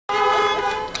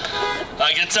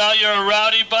I can tell you're a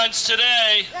rowdy bunch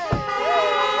today.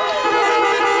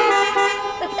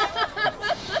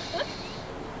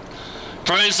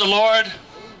 Praise the Lord.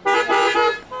 All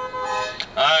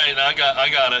right, I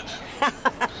got it.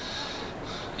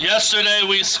 Yesterday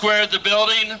we squared the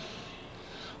building.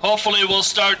 Hopefully we'll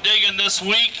start digging this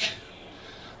week.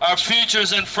 Our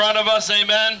future's in front of us,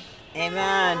 amen?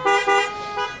 Amen.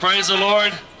 Praise the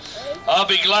Lord. I'll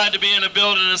be glad to be in a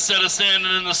building instead of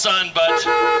standing in the sun, but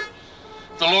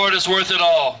the Lord is worth it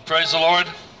all. Praise the Lord.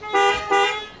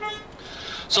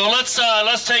 So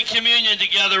let's take communion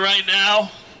together right now.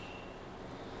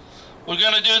 We're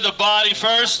going to do the body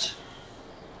first.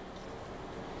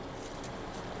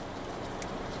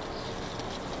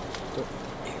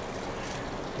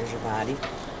 Here's your body.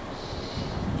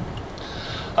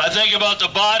 I think about the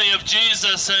body of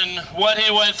Jesus and what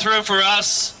he went through for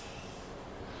us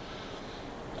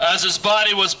as his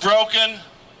body was broken,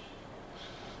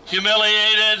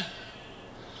 humiliated,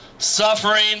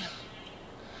 suffering,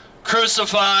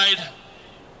 crucified,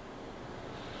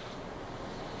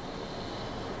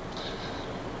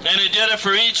 and he did it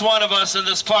for each one of us in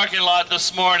this parking lot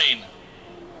this morning.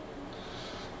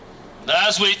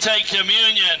 As we take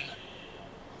communion,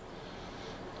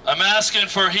 I'm asking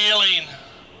for healing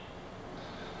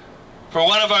for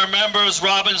one of our members.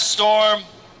 Robin Storm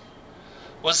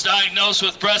was diagnosed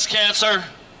with breast cancer,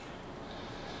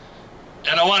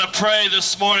 and I want to pray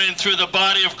this morning through the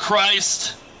body of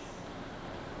Christ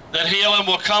that healing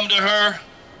will come to her,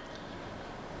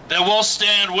 that we'll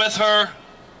stand with her,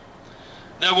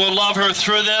 that we'll love her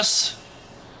through this,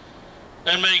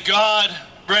 and may God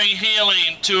bring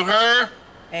healing to her.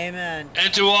 Amen.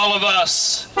 And to all of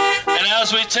us. And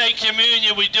as we take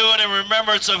communion, we do it in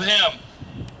remembrance of him.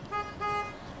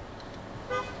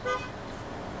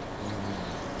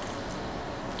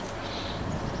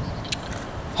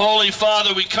 Holy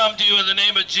Father, we come to you in the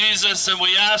name of Jesus, and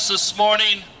we ask this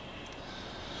morning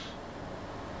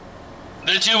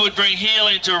that you would bring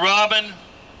healing to Robin,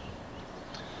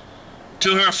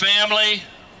 to her family,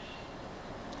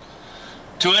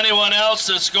 to anyone else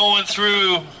that's going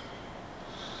through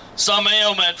some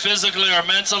ailment physically or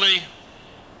mentally.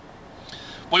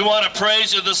 We want to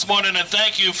praise you this morning and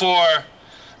thank you for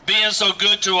being so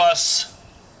good to us.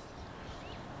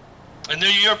 And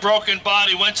that your broken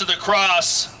body went to the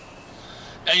cross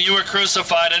and you were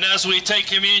crucified. And as we take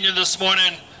communion this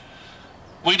morning,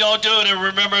 we don't do it in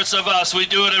remembrance of us. We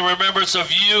do it in remembrance of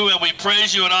you, and we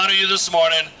praise you and honor you this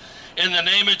morning. In the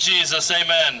name of Jesus,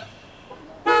 amen.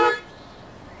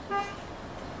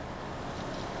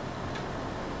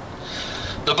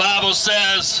 The Bible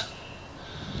says,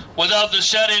 without the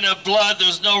shedding of blood,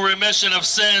 there's no remission of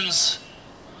sins.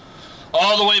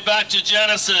 All the way back to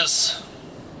Genesis,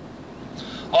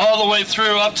 all the way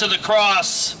through up to the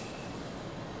cross.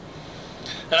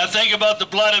 And I think about the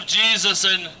blood of Jesus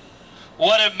and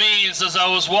what it means as I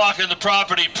was walking the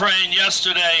property praying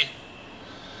yesterday,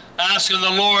 asking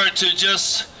the Lord to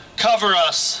just cover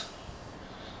us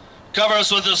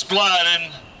with his blood.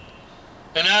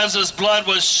 And as his blood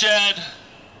was shed,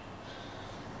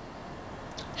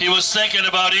 he was thinking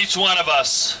about each one of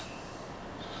us.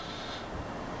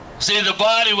 See, the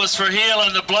body was for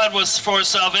healing, the blood was for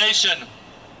salvation.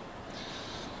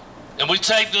 And we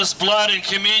take this blood in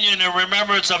communion in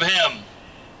remembrance of him.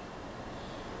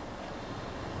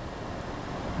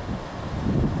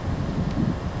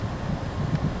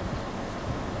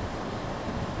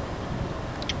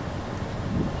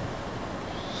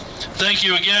 Thank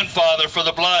you again, Father, for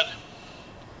the blood.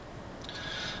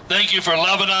 Thank you for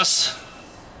loving us.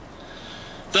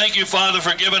 Thank you, Father,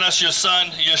 for giving us your Son,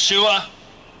 Yeshua.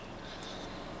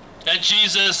 And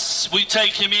Jesus, we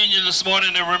take communion this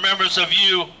morning in remembrance of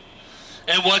you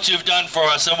and what you've done for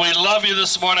us. And we love you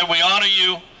this morning. We honor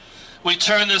you. We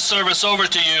turn this service over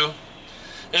to you.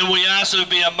 And we ask it to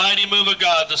be a mighty move of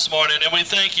God this morning. And we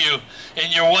thank you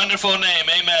in your wonderful name.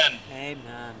 Amen.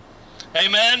 Amen.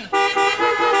 Amen.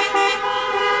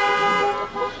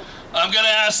 I'm going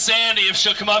to ask Sandy if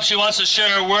she'll come up. She wants to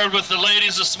share a word with the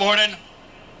ladies this morning.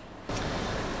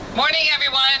 Morning,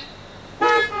 everyone.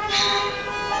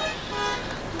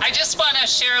 I just want to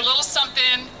share a little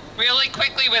something really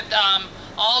quickly with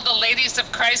all the ladies of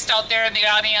Christ out there in the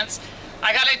audience.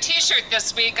 I got a t-shirt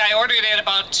this week. I ordered it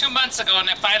about 2 months ago and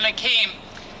it finally came.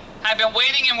 I've been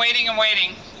waiting and waiting and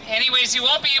waiting. Anyways, you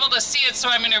won't be able to see it, so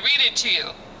I'm going to read it to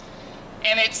you.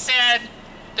 And it said,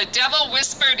 "The devil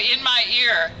whispered in my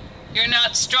ear, 'You're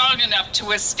not strong enough to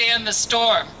withstand the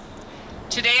storm.'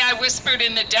 Today I whispered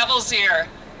in the devil's ear,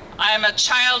 'I am a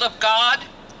child of God,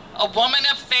 a woman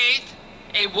of faith,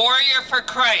 a warrior for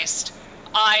Christ.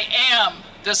 I am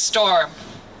the storm.'"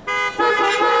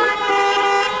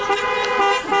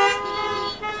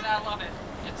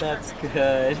 That's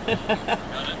good.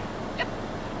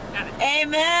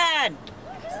 Amen.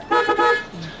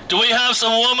 Do we have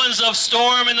some women of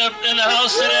storm in the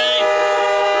house today?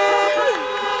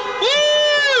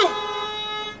 Woo!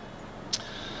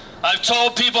 I've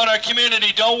told people in our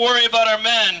community, don't worry about our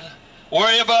men,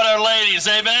 worry about our ladies.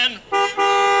 Amen?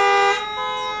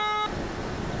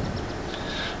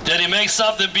 Did he make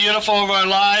something beautiful of our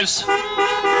lives?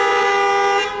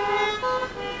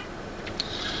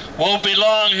 Won't be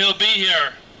long, he'll be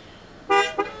here.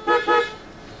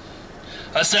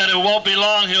 I said it won't be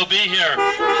long, he'll be here.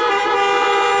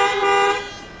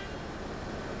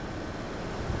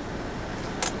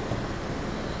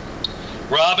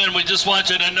 Robin, we just want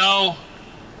you to know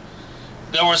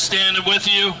that we're standing with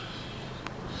you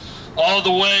all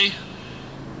the way.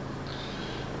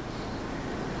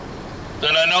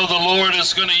 That I know the Lord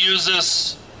is going to use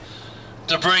this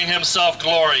to bring himself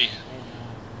glory.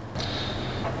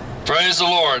 Praise the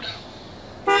Lord.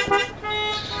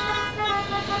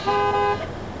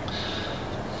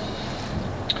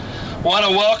 Want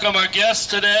to welcome our guests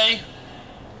today.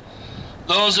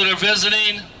 Those that are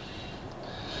visiting,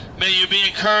 may you be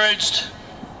encouraged.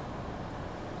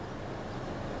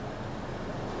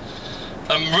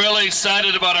 I'm really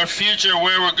excited about our future,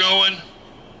 where we're going.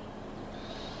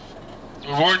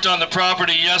 We worked on the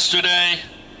property yesterday,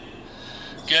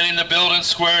 getting the building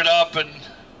squared up and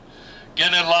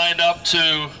getting it lined up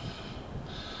to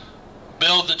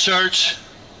build the church.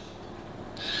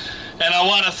 And I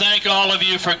want to thank all of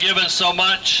you for giving so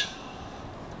much.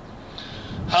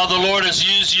 How the Lord has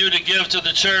used you to give to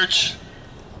the church.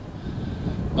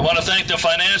 I want to thank the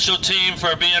financial team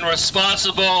for being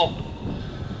responsible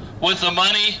with the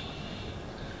money,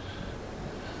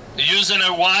 using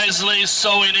it wisely,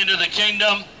 sowing into the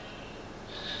kingdom.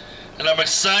 And I'm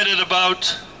excited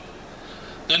about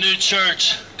the new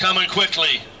church coming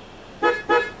quickly.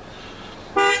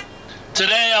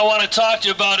 Today I want to talk to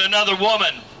you about another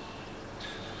woman.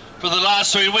 For the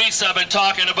last 3 weeks I've been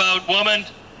talking about women.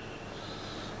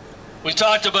 We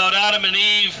talked about Adam and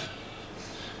Eve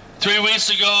 3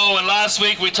 weeks ago, and last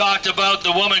week we talked about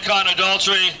the woman caught in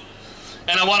adultery.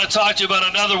 And I want to talk to you about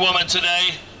another woman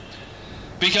today,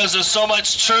 because there's so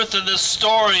much truth in this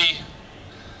story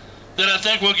that I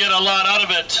think we'll get a lot out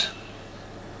of it.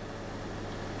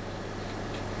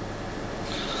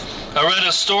 I read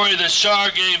a story that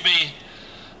Shar gave me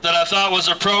that I thought was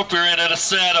appropriate, and it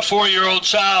said a 4-year-old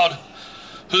child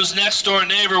whose next door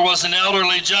neighbor was an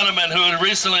elderly gentleman who had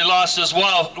recently lost his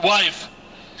wife.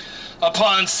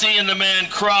 Upon seeing the man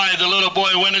cry, the little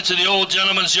boy went into the old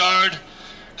gentleman's yard,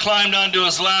 climbed onto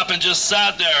his lap, and just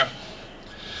sat there.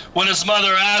 When his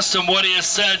mother asked him what he had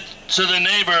said to the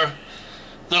neighbor,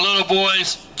 the little boy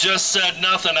just said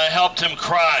nothing. I helped him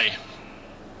cry.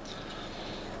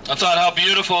 I thought, how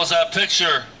beautiful is that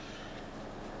picture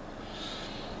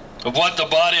of what the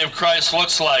body of Christ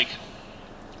looks like.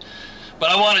 But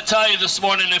I want to tell you this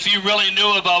morning, if you really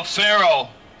knew about Pharaoh,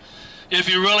 if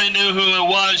you really knew who it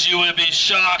was, you would be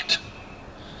shocked.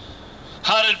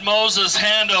 How did Moses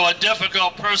handle a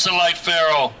difficult person like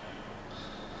Pharaoh?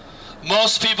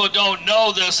 Most people don't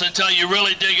know this until you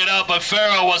really dig it out, but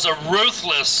Pharaoh was a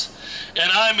ruthless,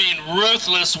 and I mean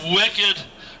ruthless, wicked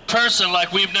person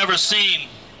like we've never seen.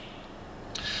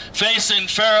 Facing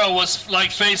Pharaoh was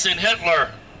like facing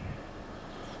Hitler,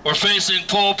 or facing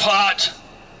Pol Pot,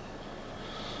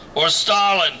 or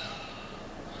Stalin.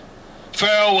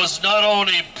 Pharaoh was not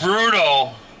only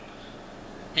brutal,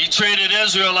 he treated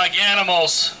Israel like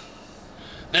animals.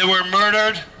 They were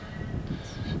murdered,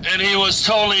 and he was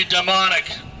totally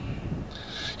demonic.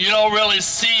 You don't really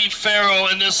see Pharaoh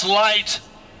in this light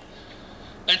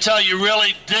until you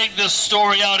really dig this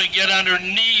story out and get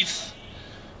underneath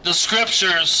the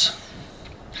scriptures.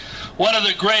 One of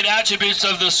the great attributes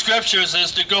of the scriptures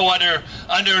is to go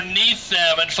underneath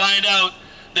them and find out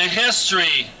the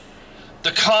history,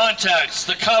 the context,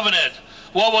 the covenant,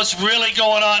 what was really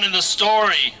going on in the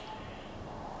story.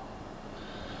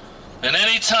 And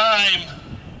any time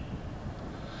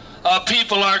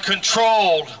people are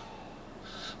controlled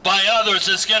by others,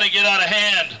 it's going to get out of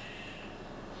hand.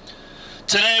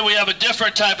 Today we have a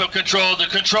different type of control. The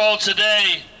control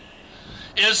today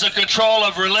is the control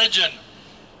of religion.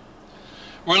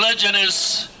 Religion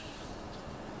is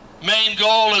main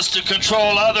goal is to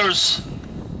control others.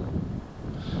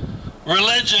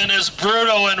 Religion is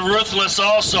brutal and ruthless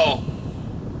also,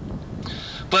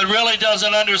 but really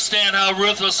doesn't understand how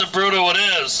ruthless and brutal it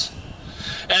is.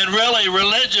 And really,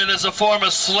 religion is a form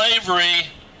of slavery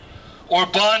or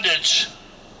bondage.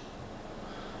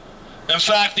 In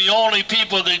fact, the only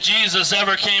people that Jesus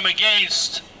ever came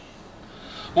against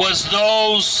was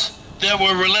those that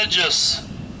were religious.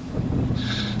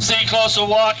 See, closer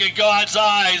walk in God's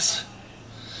eyes,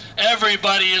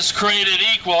 everybody is created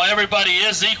equal. Everybody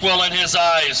is equal in his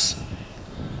eyes.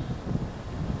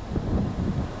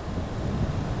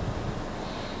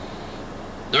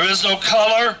 There is no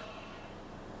color.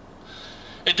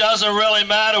 It doesn't really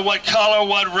matter what color,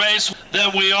 what race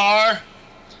that we are,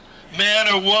 man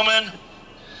or woman.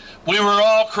 We were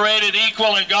all created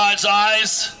equal in God's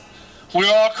eyes.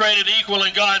 We're all created equal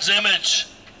in God's image.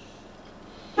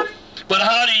 But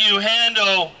how do you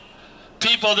handle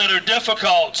people that are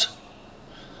difficult?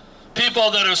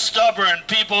 People that are stubborn,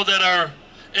 people that are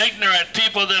ignorant,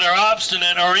 people that are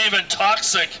obstinate or even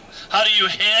toxic? How do you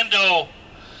handle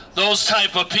those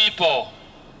type of people?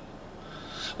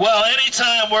 Well,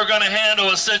 anytime we're going to handle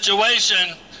a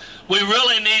situation, we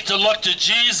really need to look to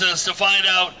Jesus to find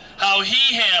out how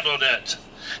he handled it,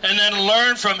 and then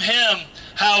learn from him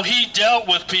how he dealt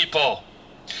with people.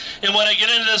 And when I get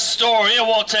into this story, it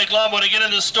won't take long, when I get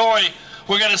into the story,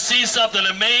 we're going to see something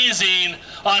amazing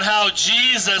on how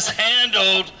Jesus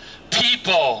handled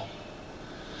people.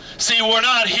 See, we're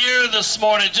not here this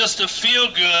morning just to feel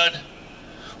good.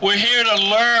 We're here to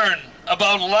learn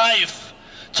about life,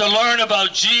 to learn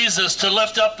about Jesus, to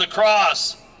lift up the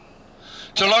cross,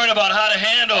 to learn about how to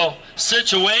handle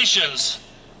situations.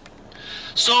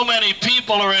 So many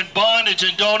people are in bondage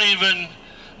and don't even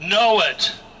know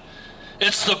it.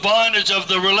 It's the bondage of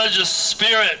the religious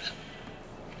spirit.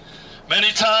 Many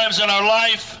times in our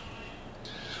life,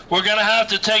 we're going to have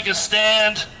to take a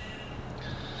stand.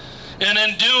 And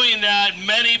in doing that,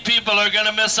 many people are going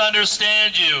to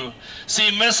misunderstand you.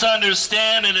 See,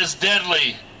 misunderstanding is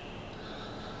deadly.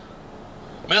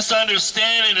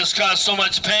 Misunderstanding has caused so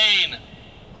much pain,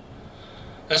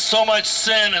 and so much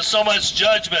sin, and so much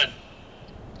judgment.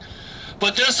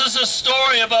 But this is a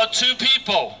story about two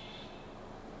people.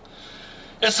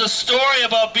 It's a story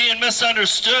about being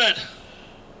misunderstood.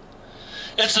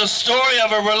 It's a story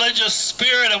of a religious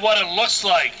spirit and what it looks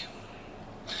like.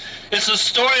 It's a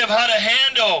story of how to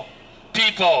handle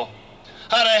people,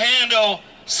 how to handle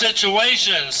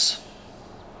situations.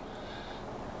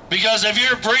 Because if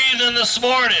you're breathing this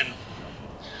morning,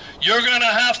 you're going to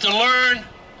have to learn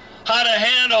how to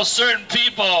handle certain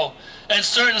people and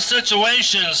certain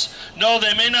situations. No,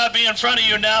 they may not be in front of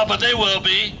you now, but they will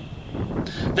be.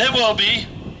 They will be.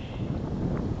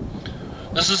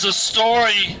 This is a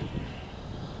story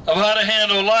of how to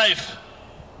handle life.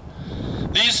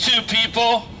 These two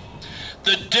people,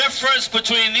 the difference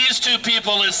between these two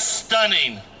people is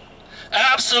stunning.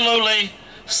 Absolutely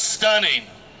stunning.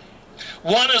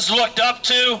 One is looked up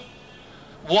to,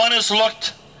 one is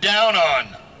looked down on.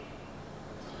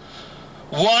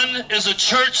 One is a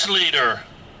church leader.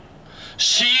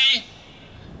 She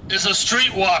is a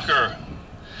streetwalker.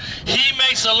 He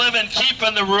makes a living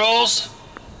keeping the rules.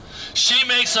 She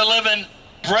makes a living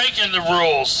breaking the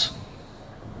rules.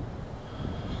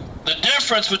 The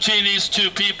difference between these two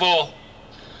people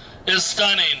is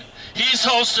stunning. He's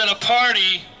hosting a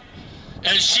party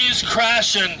and she's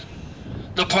crashing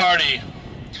the party.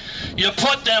 You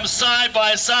put them side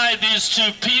by side, these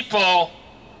two people,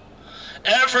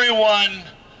 everyone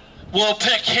will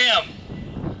pick him,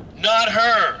 not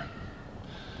her.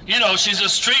 You know, she's a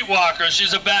streetwalker,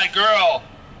 she's a bad girl.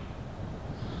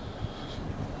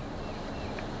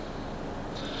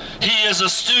 He is a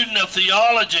student of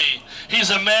theology. He's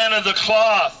a man of the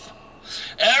cloth.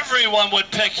 Everyone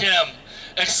would pick him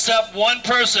except one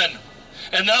person.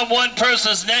 And that one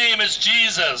person's name is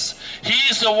Jesus.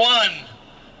 He's the one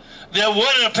that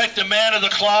wouldn't have picked the man of the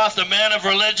cloth, the man of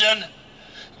religion.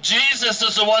 Jesus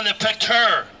is the one that picked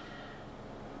her.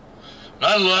 And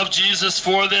I love Jesus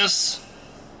for this.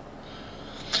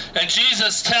 And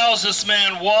Jesus tells this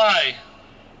man why.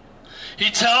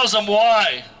 He tells him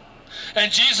why. And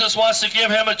Jesus wants to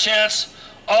give him a chance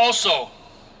also.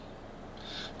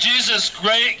 Jesus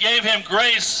gave him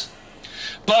grace,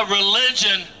 but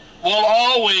religion will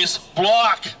always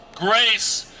block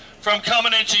grace from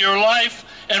coming into your life,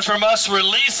 and from us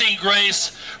releasing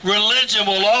grace. Religion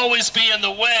will always be in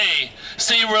the way.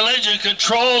 See, religion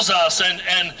controls us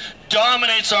and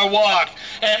dominates our walk,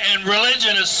 and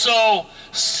religion is so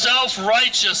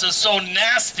self-righteous and so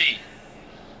nasty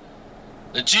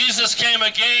that Jesus came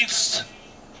against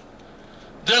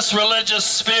this religious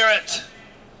spirit,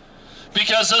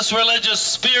 because this religious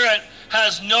spirit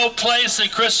has no place in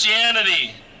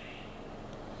Christianity.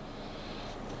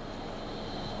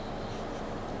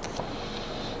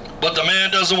 But the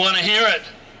man doesn't want to hear it.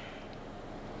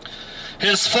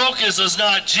 His focus is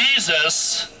not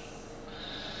Jesus.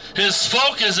 His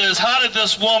focus is, how did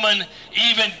this woman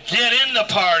even get in the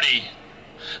party?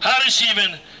 How did she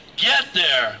even get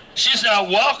there? She's not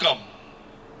welcome.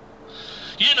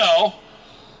 You know,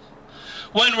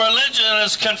 when religion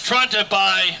is confronted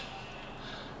by,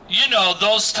 you know,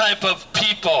 those type of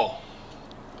people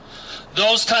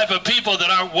that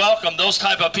aren't welcome, those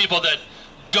type of people that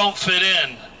don't fit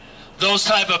in, those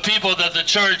type of people that the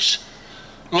church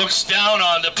looks down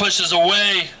on, that pushes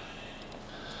away,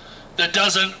 that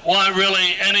doesn't want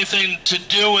really anything to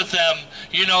do with them.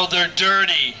 You know, they're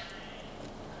dirty.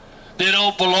 They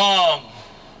don't belong.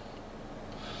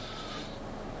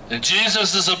 And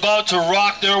Jesus is about to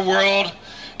rock their world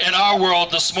and our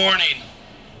world this morning.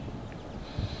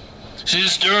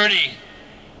 She's dirty.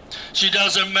 She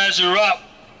doesn't measure up.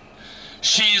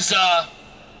 She's,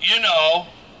 you know,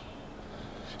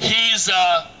 he's,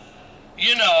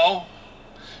 you know,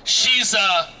 she's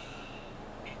a,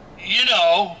 you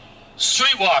know,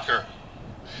 streetwalker.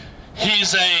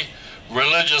 He's a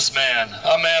religious man,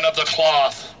 a man of the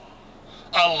cloth,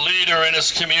 a leader in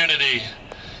his community.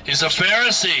 He's a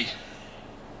Pharisee.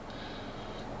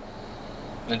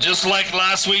 And just like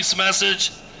last week's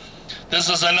message, this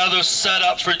is another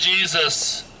setup for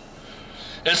Jesus.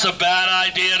 It's a bad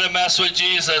idea to mess with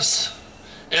Jesus.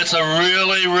 It's a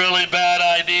really, really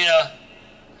bad idea.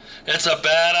 It's a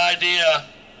bad idea.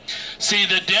 See,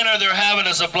 the dinner they're having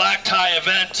is a black tie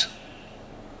event.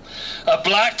 A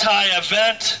black tie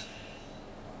event.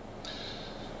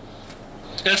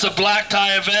 It's a black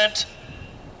tie event.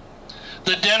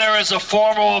 The dinner is a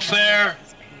formal affair.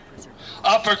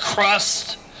 Upper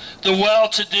crust, the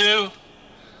well-to-do,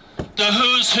 the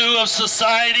who's who of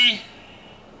society.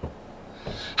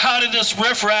 How did this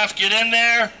riffraff get in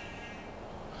there?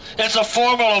 It's a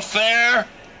formal affair.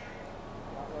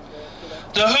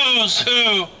 The who's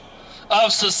who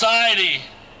of society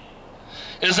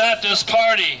is at this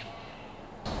party.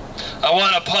 I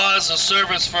want to pause the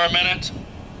service for a minute,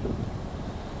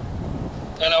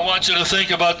 and I want you to think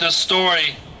about this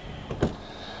story,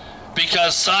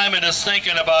 because Simon is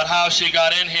thinking about how she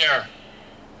got in here,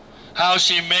 how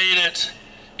she made it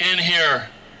in here.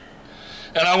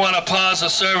 And I want to pause the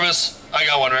service. I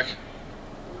got one, Rick.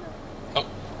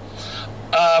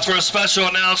 For a special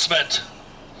announcement.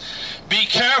 Be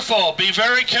careful, be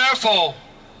very careful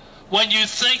when you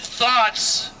think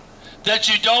thoughts that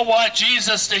you don't want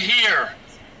Jesus to hear.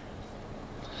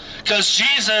 Because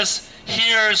Jesus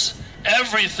hears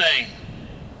everything.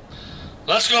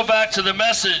 Let's go back to the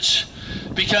message,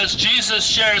 because Jesus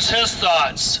shares his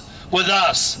thoughts with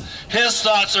us. His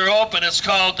thoughts are open. It's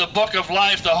called the Book of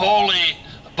Life, the Holy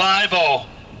Bible.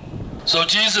 So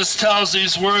Jesus tells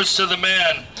these words to the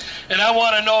man. And I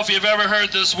want to know if you've ever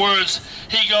heard these words.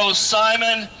 He goes,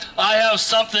 Simon, I have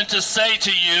something to say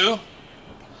to you.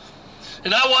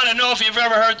 And I want to know if you've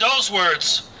ever heard those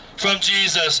words from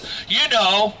Jesus. You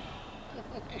know,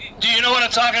 do you know what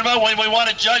I'm talking about when we want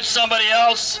to judge somebody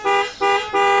else?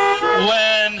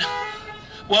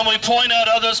 When we point out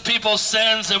other people's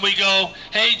sins and we go,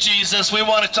 hey Jesus, we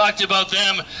want to talk to you about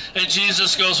them. And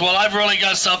Jesus goes, well, I've really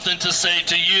got something to say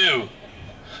to you.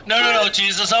 No,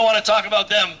 Jesus, I want to talk about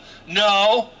them.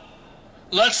 No,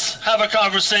 let's have a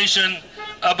conversation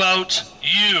about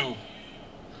you.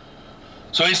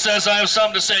 So he says, I have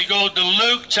something to say. Go to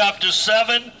Luke chapter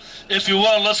 7, if you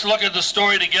will. Let's look at the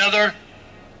story together.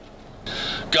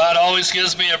 God always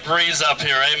gives me a breeze up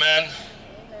here, amen?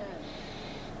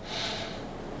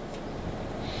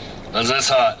 Is this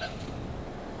hot?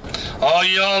 All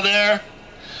you all there?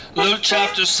 Luke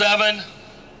chapter 7.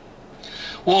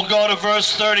 We'll go to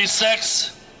verse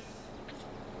 36.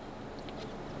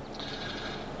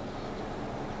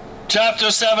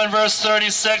 Chapter 7, verse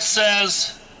 36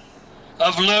 says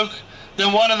of Luke,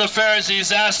 then one of the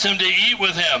Pharisees asked him to eat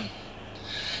with him.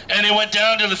 And he went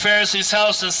down to the Pharisee's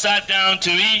house and sat down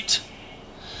to eat.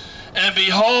 And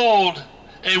behold,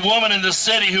 a woman in the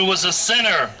city who was a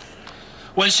sinner,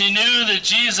 when she knew that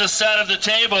Jesus sat at the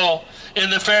table in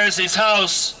the Pharisee's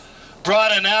house,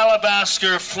 brought an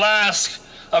alabaster flask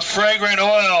of fragrant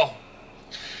oil,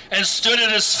 and stood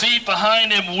at his feet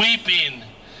behind him weeping.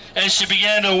 And she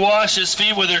began to wash his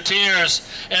feet with her tears,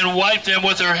 and wiped them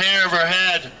with her hair of her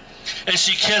head. And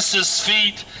she kissed his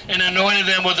feet, and anointed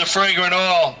them with the fragrant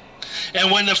oil.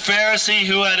 And when the Pharisee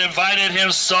who had invited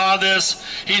him saw this,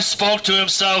 he spoke to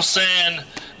himself, saying,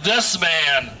 This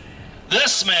man,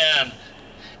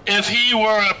 if he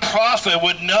were a prophet,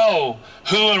 would know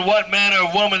who and what manner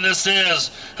of woman this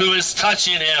is who is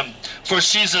touching him, for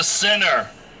she's a sinner.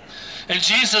 And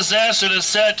Jesus answered and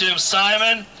said to him,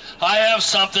 Simon, I have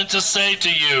something to say to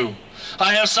you.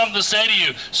 I have something to say to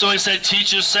you. So he said,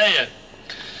 Teacher, say it.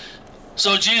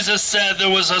 So Jesus said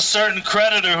there was a certain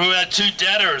creditor who had two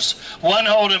debtors, one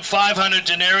owed him 500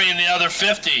 denarii and the other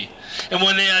 50. And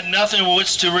when they had nothing with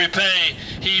which to repay,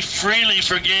 he freely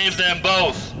forgave them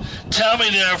both. Tell me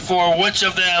therefore, which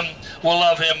of them will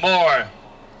love him more?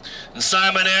 And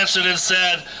Simon answered and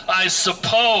said, I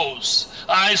suppose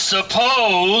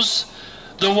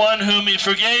the one whom he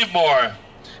forgave more.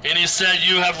 And he said,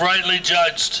 you have rightly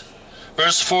judged.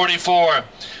 Verse 44.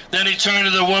 Then he turned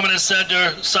to the woman and said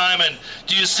to Simon,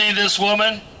 do you see this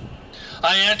woman?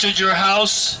 I entered your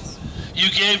house. You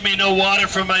gave me no water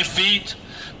for my feet,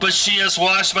 but she has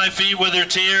washed my feet with her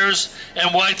tears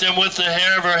and wiped them with the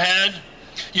hair of her head.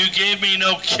 You gave me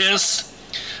no kiss,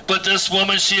 but this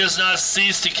woman, she has not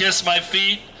ceased to kiss my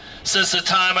feet since the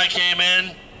time I came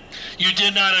in. You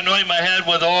did not anoint my head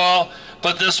with oil,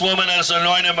 but this woman has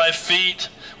anointed my feet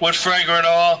with fragrant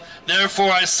oil.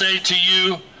 Therefore I say to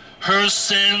you, her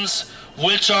sins,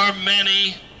 which are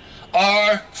many,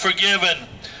 are forgiven,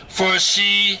 for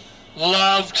she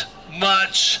loved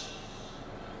much.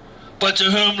 But to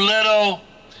whom little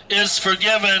is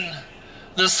forgiven,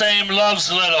 the same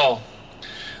loves little.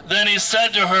 Then he said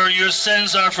to her, your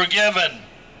sins are forgiven.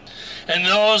 And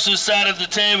those who sat at the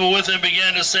table with him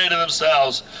began to say to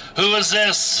themselves, who is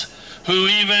this who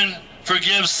even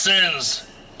forgives sins?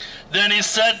 Then he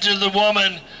said to the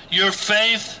woman, your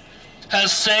faith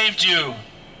has saved you.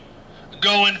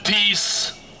 Go in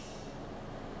peace.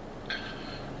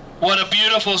 What a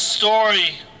beautiful story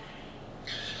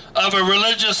of a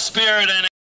religious spirit and a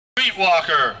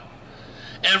streetwalker,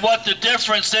 and what the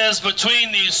difference is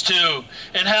between these two,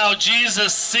 and how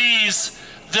Jesus sees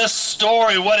this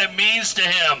story, what it means to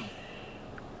him.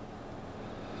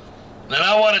 And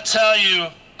I want to tell you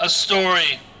a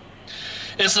story.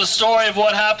 It's a story of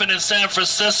what happened in San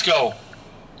Francisco.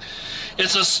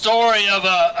 It's a story of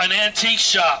an antique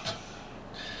shop.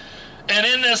 And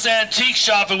in this antique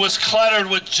shop, it was cluttered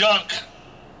with junk.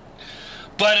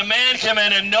 But a man came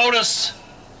in and noticed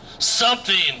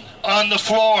something on the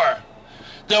floor.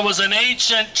 There was an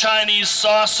ancient Chinese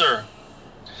saucer.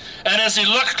 And as he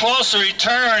looked closer, it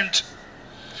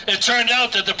turned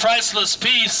out that the priceless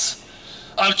piece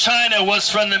of china was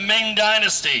from the Ming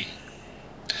Dynasty.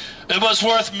 It was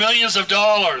worth millions of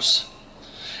dollars.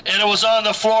 And it was on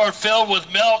the floor filled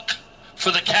with milk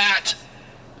for the cat.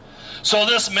 So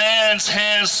this man's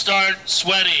hands start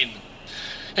sweating.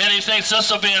 And he thinks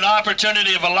this will be an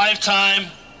opportunity of a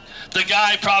lifetime. The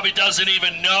guy probably doesn't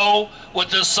even know what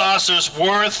this saucer's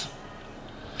worth.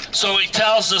 So he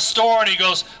tells the store and he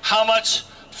goes, how much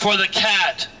for the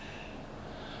cat?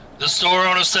 The store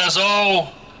owner says,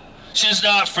 oh, she's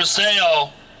not for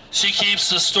sale. She keeps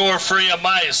the store free of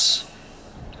mice.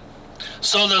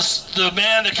 So the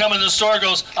man that come in the store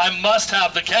goes, I must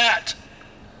have the cat.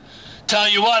 Tell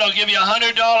you what, I'll give you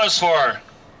 $100 for her.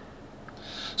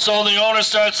 So the owner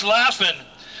starts laughing.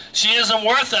 She isn't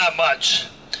worth that much.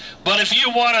 But if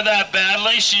you want her that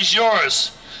badly, she's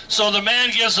yours. So the man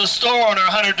gives the store owner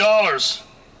 $100.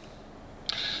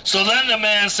 So then the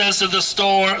man says to the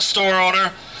store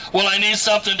owner, well, I need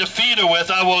something to feed her with.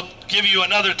 I will give you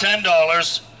another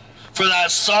 $10 for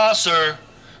that saucer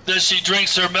that she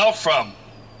drinks her milk from.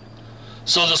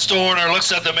 So the store owner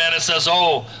looks at the man and says,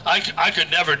 oh, I could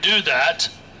never do that.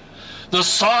 The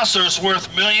saucer's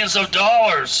worth millions of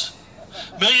dollars.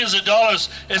 Millions of dollars.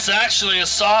 It's actually a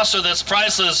saucer that's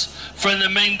priceless from the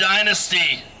Ming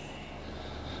Dynasty.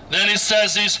 Then he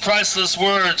says these priceless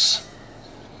words.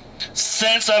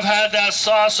 Since I've had that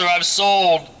saucer, I've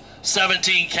sold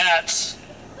 17 cats.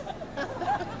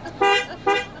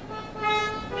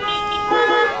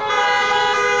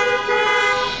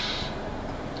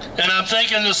 And I'm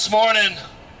thinking this morning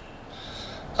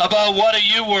about what are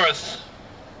you worth?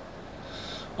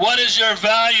 What is your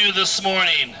value this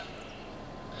morning?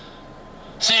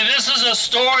 See, this is a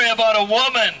story about a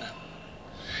woman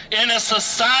in a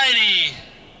society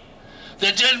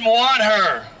that didn't want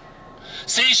her.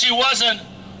 See, she wasn't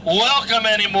welcome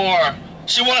anymore.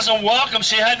 She wasn't welcome.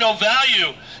 She had no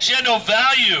value. She had no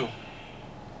value.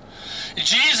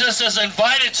 Jesus is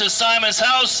invited to Simon's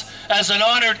house as an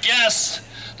honored guest.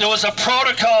 There was a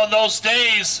protocol in those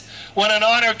days when an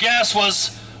honored guest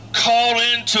was called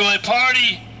into a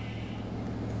party.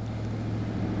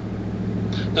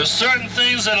 There's certain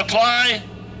things that apply.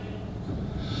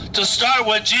 To start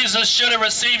with, Jesus should have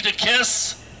received a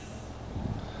kiss.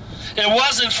 It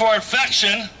wasn't for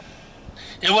affection.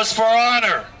 It was for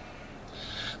honor.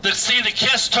 See, the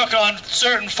kiss took on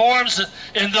certain forms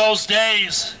in those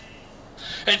days.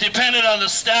 It depended on the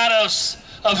status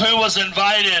of who was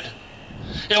invited.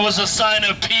 It was a sign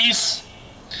of peace.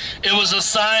 It was a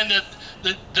sign that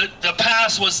the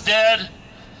past was dead.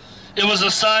 It was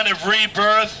a sign of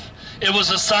rebirth. It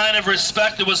was a sign of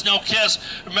respect. There was no kiss.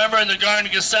 Remember in the Garden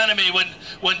of Gethsemane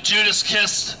when Judas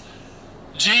kissed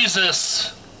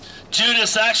Jesus,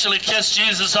 Judas actually kissed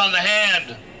Jesus on the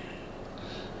hand.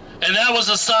 And that was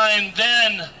a sign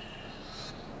then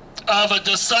of a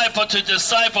disciple to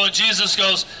disciple. And Jesus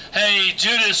goes, hey,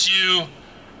 Judas,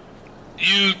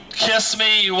 you kiss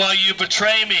me while you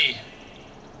betray me.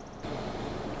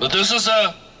 But this is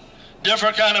a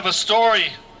different kind of a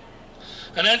story,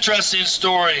 an interesting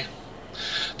story.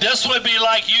 This would be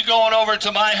like you going over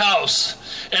to my house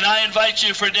and I invite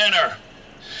you for dinner.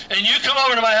 And you come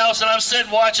over to my house and I'm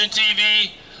sitting watching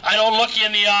TV. I don't look you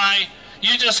in the eye.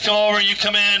 You just come over and you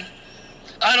come in.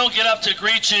 I don't get up to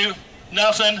greet you,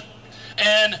 nothing.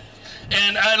 And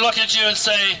I look at you and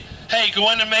say, hey,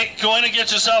 go in and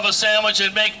get yourself a sandwich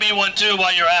and make me one too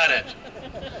while you're at it.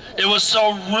 It was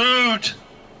so rude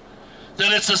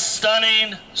that it's a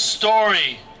stunning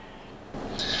story.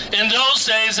 In those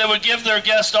days, they would give their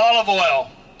guest olive oil,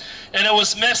 and it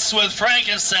was mixed with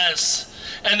frankincense.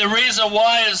 And the reason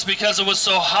why is because it was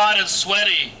so hot and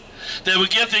sweaty. They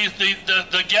would give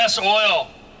the guest oil,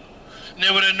 and they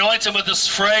would anoint him with this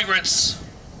fragrance.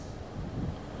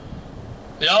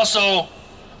 They also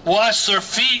washed their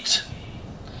feet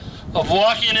of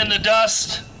walking in the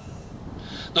dust.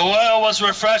 The oil was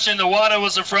refreshing, the water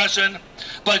was refreshing,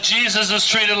 but Jesus is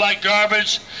treated like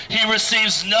garbage. He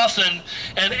receives nothing,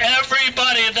 and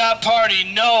everybody at that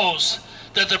party knows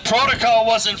that the protocol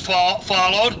wasn't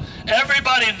followed.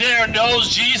 Everybody there knows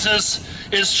Jesus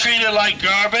is treated like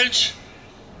garbage.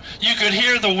 You could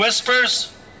hear the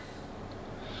whispers.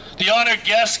 The honored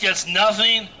guest gets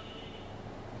nothing.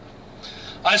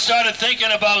 I started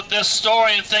thinking about this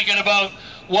story and thinking about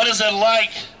what is it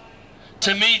like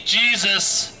to meet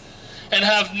Jesus and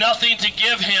have nothing to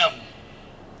give him.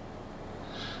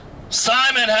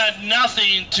 Simon had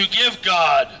nothing to give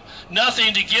God,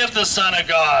 nothing to give the Son of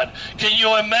God. Can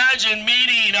you imagine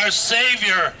meeting our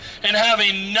Savior and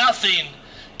having nothing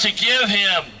to give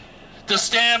him, to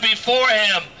stand before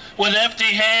him with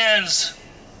empty hands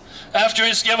after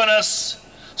he's given us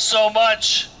so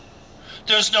much?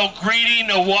 There's no greeting,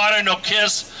 no water, no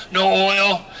kiss, no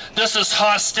oil. This is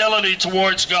hostility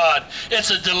towards God. It's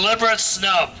a deliberate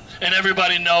snub, and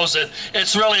everybody knows it.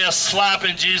 It's really a slap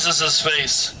in Jesus'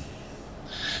 face.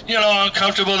 You know how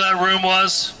uncomfortable that room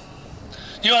was?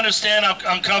 You understand how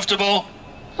uncomfortable?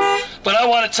 But I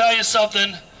want to tell you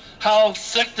something, how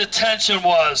thick the tension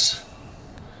was.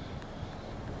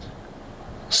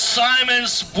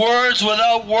 Simon's words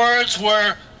without words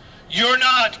were, you're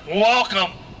not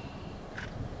welcome.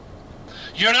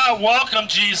 You're not welcome,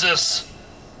 Jesus.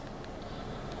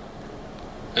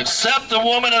 Except the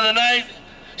woman of the night,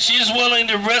 she's willing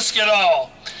to risk it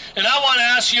all. And I want to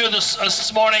ask you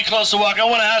this morning, Close to Walk, I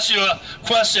want to ask you a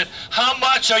question. How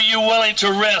much are you willing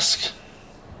to risk?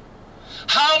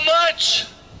 How much?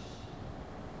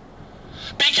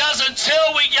 Because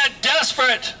until we get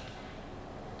desperate,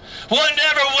 we're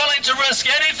never willing to risk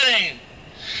anything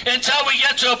until we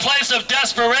get to a place of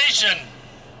desperation.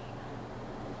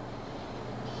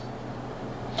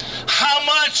 How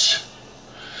much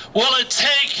will it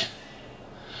take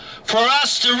for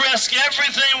us to risk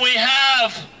everything we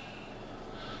have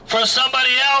for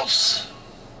somebody else?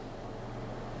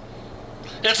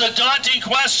 It's a daunting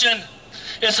question.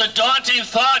 It's a daunting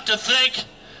thought to think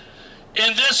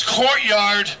in this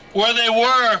courtyard where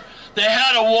they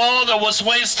had a wall that was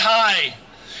waist high.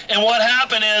 And what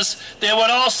happened is they would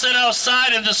all sit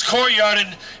outside in this courtyard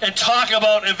and talk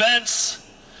about events.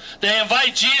 They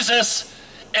invite Jesus,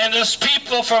 and there's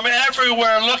people from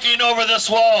everywhere looking over this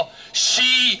wall.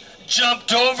 She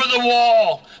jumped over the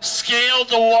wall, scaled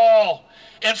the wall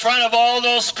in front of all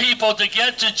those people to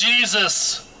get to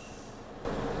Jesus.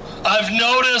 I've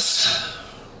noticed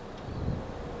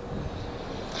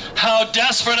how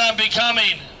desperate I'm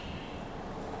becoming.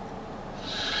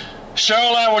 Cheryl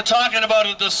and I were talking about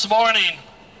it this morning,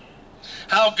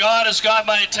 how God has got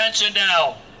my attention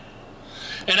now.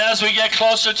 And as we get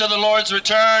closer to the Lord's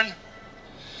return,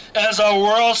 as our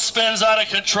world spins out of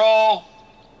control,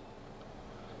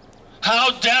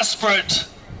 how desperate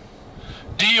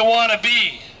do you want to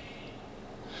be?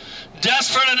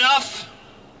 Desperate enough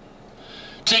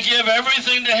to give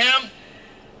everything to him?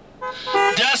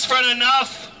 Desperate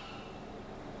enough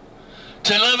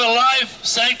to live a life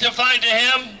sanctified to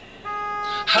him?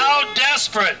 How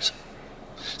desperate?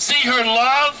 See, her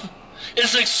love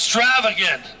is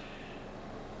extravagant.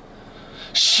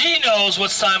 She knows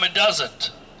what Simon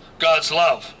doesn't. God's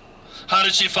love. How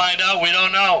did she find out? We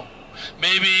don't know.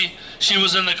 Maybe she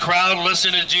was in the crowd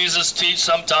listening to Jesus teach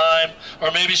sometime,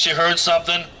 or maybe she heard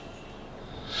something.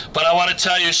 But I want to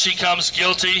tell you, she comes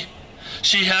guilty.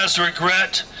 She has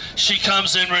regret. She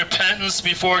comes in repentance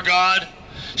before God.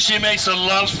 She makes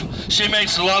love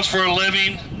for a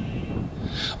living,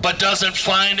 but doesn't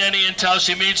find any until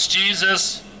she meets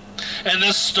Jesus. And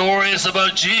this story is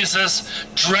about Jesus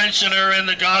drenching her in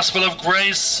the gospel of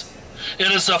grace.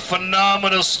 It is a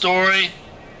phenomenal story.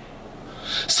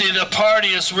 See, the party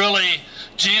is really,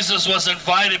 Jesus was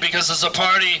invited because it's a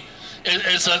party,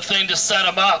 it's a thing to set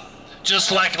him up,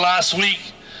 just like last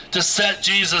week, to set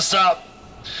Jesus up.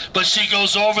 But she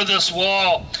goes over this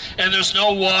wall, and there's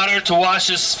no water to wash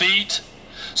his feet.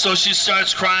 So she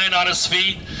starts crying on his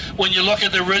feet. When you look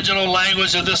at the original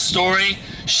language of this story,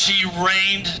 she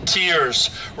rained tears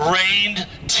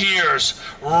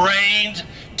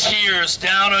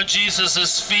down on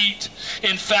Jesus' feet.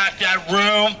 In fact, that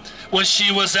room when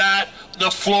she was at, the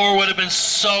floor would have been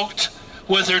soaked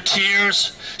with her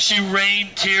tears. She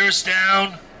rained tears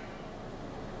down.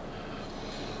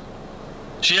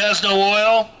 She has no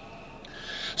oil.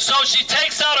 So she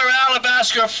takes out her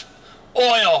alabaster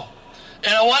oil.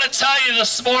 And I want to tell you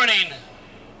this morning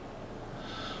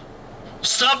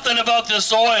something about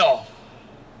this oil.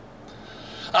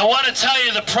 I want to tell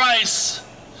you the price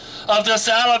of this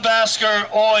alabaster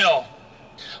oil,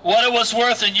 what it was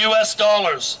worth in US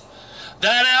dollars.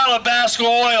 That alabaster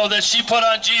oil that she put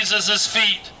on Jesus'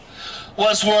 feet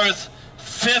was worth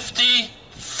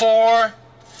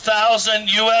 54,000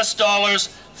 US dollars,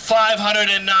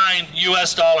 509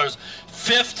 US dollars.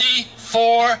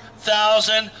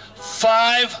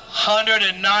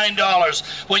 $54,509.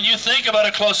 When you think about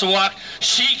a closer walk,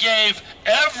 she gave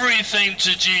everything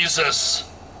to Jesus.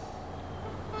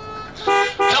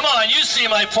 Come on, you see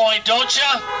my point, don't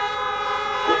you?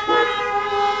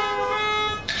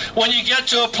 When you get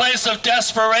to a place of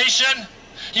desperation,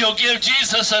 you'll give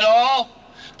Jesus it all.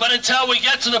 But until we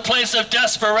get to the place of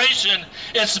desperation,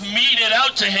 it's meted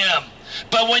out to him.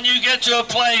 But when you get to a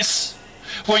place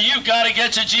where you got to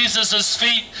get to Jesus'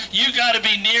 feet, you got to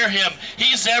be near him.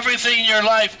 He's everything in your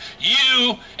life.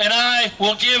 You and I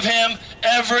will give him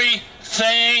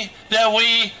everything that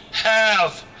we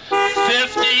have.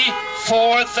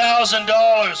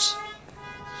 $54,000.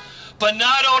 But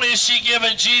not only is she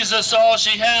giving Jesus all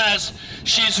she has,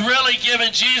 she's really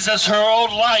giving Jesus her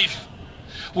old life.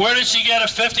 Where did she get a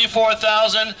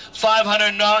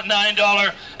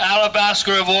 $54,509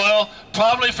 alabaster of oil?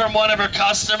 Probably from one of her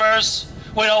customers.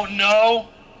 We don't know.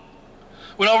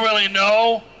 We don't really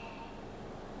know.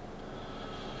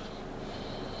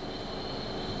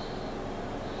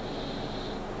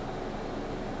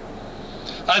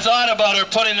 I thought about her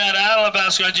putting that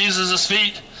alabaster on Jesus'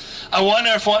 feet. I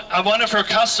wonder if her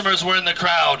customers were in the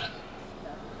crowd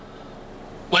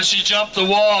when she jumped the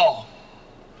wall.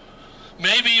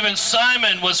 Maybe even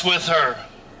Simon was with her.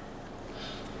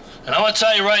 And I want to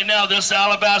tell you right now, this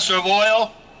alabaster of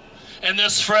oil and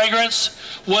this fragrance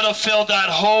would have filled that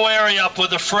whole area up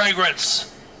with the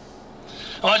fragrance.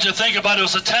 I want you to think about it. It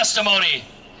was a testimony.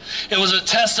 It was a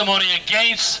testimony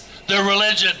against their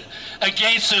religion,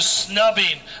 against their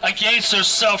snubbing, against their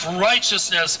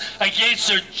self-righteousness, against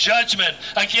their judgment,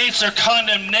 against their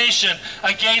condemnation,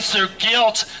 against their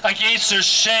guilt, against their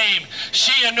shame.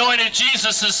 She anointed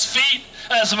Jesus' feet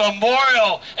as a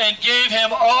memorial and gave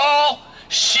him all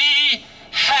she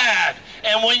had.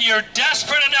 And when you're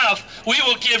desperate enough, we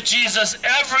will give Jesus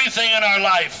everything in our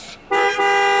life.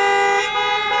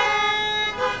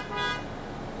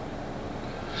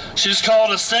 She's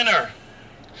called a sinner.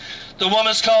 The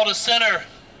woman's called a sinner.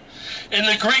 In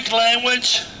the Greek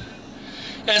language,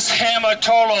 it's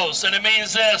hamartolos, and it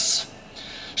means this: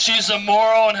 she's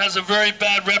immoral and has a very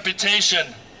bad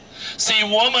reputation. See,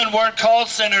 women weren't called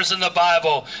sinners in the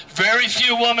Bible. Very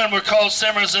few women were called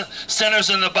sinners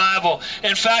in the Bible.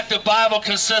 In fact, the Bible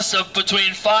consists of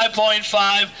between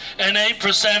 5.5 and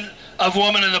 8% of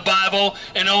women in the Bible,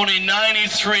 and only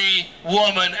 93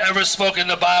 women ever spoke in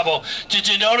the Bible. Did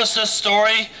you notice this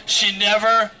story? She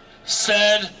never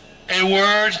said a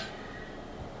word.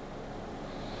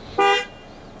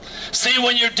 See,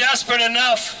 when you're desperate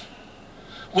enough,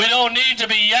 we don't need to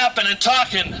be yapping and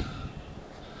talking.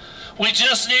 We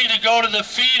just need to go to the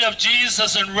feet of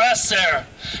Jesus and rest there.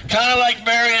 Kind of like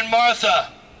Mary and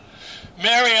Martha.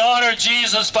 Mary honored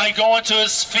Jesus by going to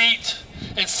his feet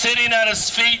and sitting at his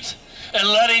feet and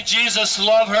letting Jesus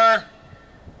love her.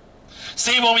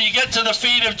 See, when we get to the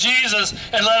feet of Jesus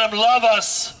and let him love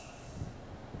us,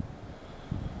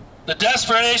 the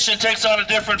desperation takes on a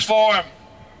different form.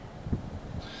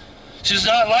 She's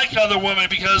not like other women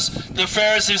because the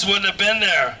Pharisees wouldn't have been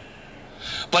there.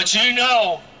 But you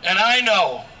know, and I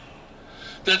know,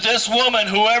 that this woman,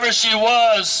 whoever she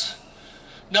was,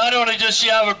 Not only does she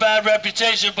have a bad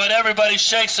reputation, but everybody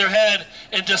shakes their head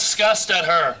in disgust at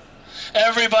her.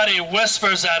 Everybody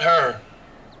whispers at her.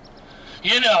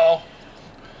 You know,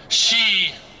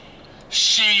 she.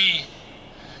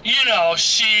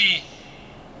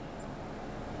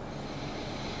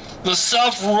 The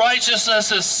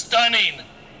self-righteousness is stunning.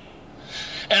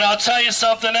 And I'll tell you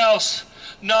something else.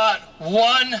 Not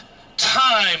one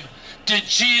time did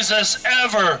Jesus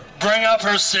ever bring up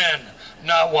her sin.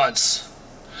 Not once.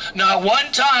 Not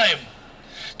one time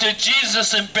did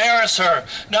Jesus embarrass her.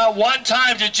 Not one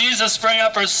time did Jesus bring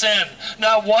up her sin.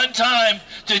 Not one time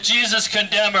did Jesus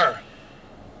condemn her.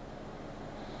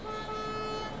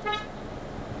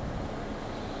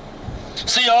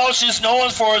 See, all she's known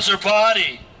for is her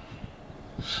body.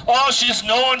 All she's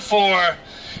known for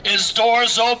is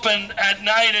doors open at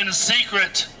night in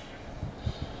secret.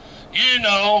 You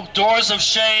know, doors of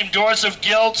shame, doors of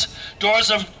guilt, doors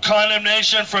of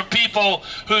condemnation from people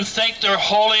who think they're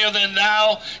holier than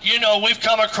thou. You know, we've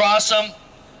come across them.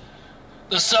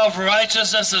 The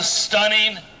self-righteousness is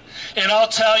stunning. And I'll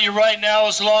tell you right now,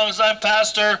 as long as I'm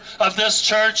pastor of this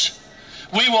church,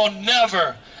 we will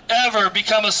never, ever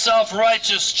become a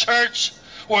self-righteous church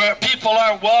where people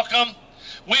aren't welcome.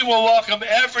 We will welcome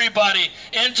everybody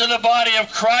into the body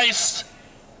of Christ.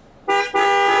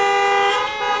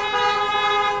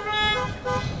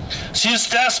 She's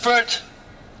desperate,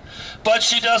 but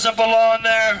she doesn't belong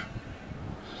there.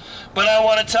 But I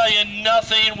want to tell you,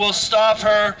 nothing will stop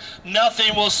her.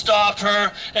 Nothing will stop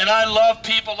her. And I love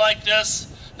people like this,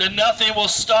 that nothing will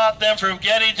stop them from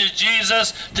getting to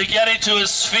Jesus, to getting to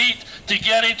his feet, to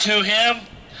getting to him.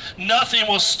 Nothing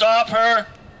will stop her.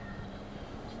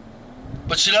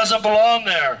 But she doesn't belong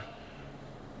there.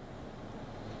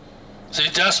 See,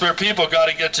 desperate people got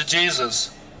to get to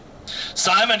Jesus.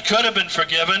 Simon could have been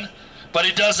forgiven, but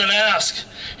he doesn't ask.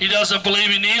 He doesn't believe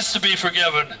he needs to be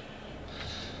forgiven.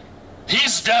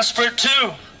 He's desperate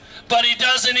too, but he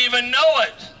doesn't even know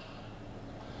it.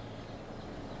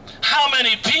 How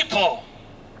many people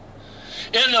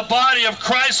in the body of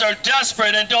Christ are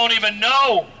desperate and don't even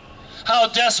know how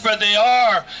desperate they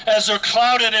are, as they're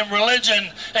clouded in religion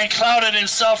and clouded in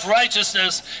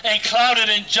self-righteousness and clouded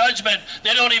in judgment?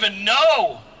 They don't even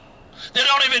know. They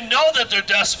don't even know that they're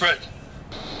desperate.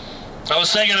 I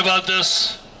was thinking about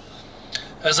this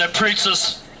as I preached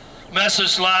this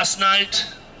message last night.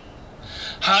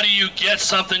 How do you get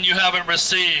something you haven't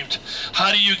received?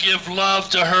 How do you give love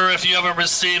to her if you haven't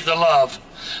received the love?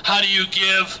 How do you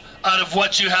give out of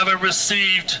what you haven't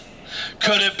received?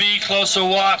 Could it be, Closer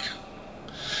Walk,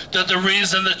 that the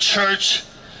reason the church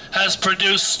has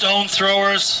produced stone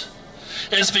throwers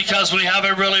is because we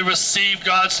haven't really received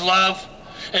God's love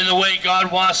in the way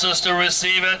God wants us to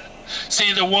receive it?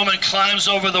 See, the woman climbs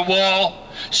over the wall.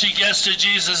 She gets to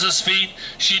Jesus' feet.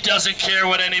 She doesn't care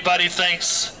what anybody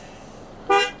thinks.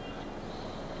 I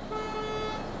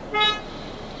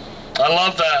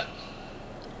love that.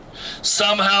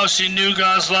 Somehow she knew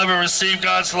God's love and received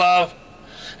God's love.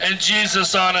 And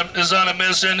Jesus is on a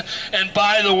mission. And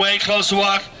by the way, Close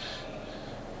Walk,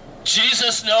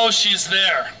 Jesus knows she's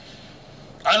there.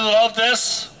 I love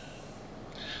this.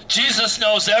 Jesus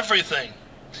knows everything.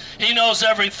 He knows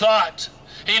every thought.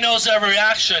 He knows every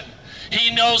action.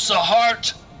 He knows the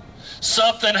heart.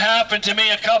 Something happened to me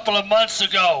a couple of months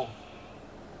ago.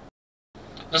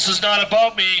 This is not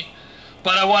about me,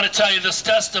 but I want to tell you this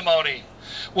testimony.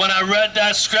 When I read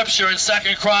that scripture in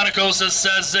 2 Chronicles, it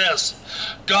says this: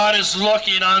 God is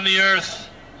looking on the earth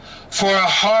for a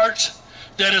heart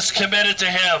that is committed to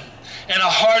him. And a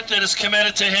heart that is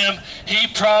committed to him, he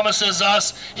promises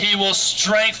us he will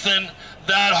strengthen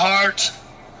that heart.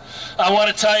 I want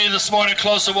to tell you this morning,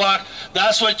 Closer Walk,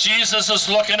 that's what Jesus is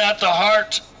looking at, the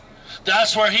heart.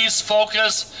 That's where he's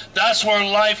focused. That's where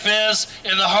life is,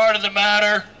 in the heart of the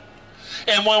matter.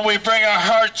 And when we bring our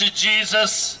heart to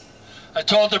Jesus, I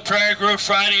told the prayer group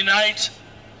Friday night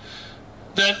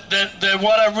that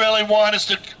what I really want is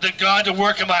that God to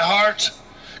work in my heart,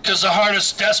 because the heart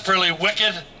is desperately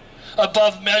wicked,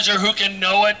 above measure. Who can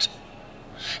know it?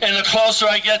 And the closer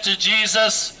I get to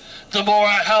Jesus, the more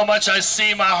how much I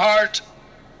see my heart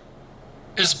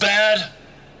is bad.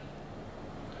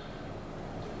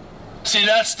 See,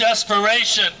 that's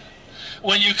desperation.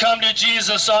 When you come to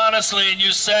Jesus honestly and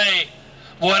you say,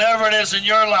 whatever it is in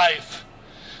your life,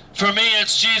 for me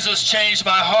it's Jesus changed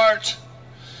my heart.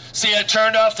 See, I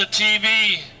turned off the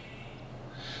TV,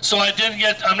 so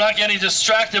I'm not getting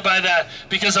distracted by that,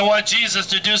 because I want Jesus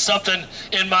to do something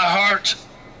in my heart.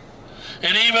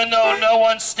 And even though no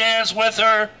one stands with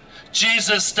her,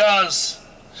 Jesus does.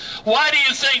 Why do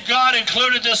you think God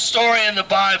included this story in the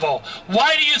Bible?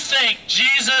 Why do you think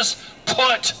Jesus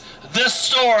put this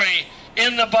story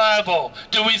in the Bible?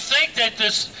 Do we think that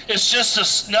this is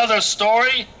just another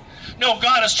story? No,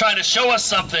 God is trying to show us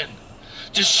something.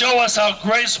 To show us how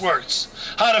grace works.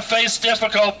 How to face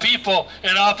difficult people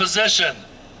in opposition.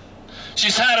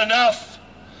 She's had enough.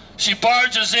 She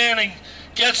barges in and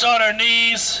gets on her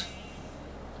knees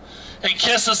and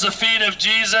kisses the feet of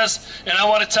Jesus. And I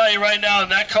want to tell you right now, in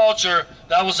that culture,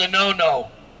 that was a no-no.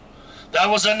 That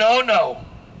was a no-no.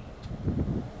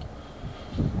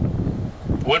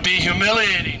 Would be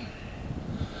humiliating.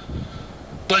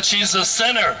 But she's a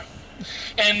sinner.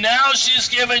 And now she's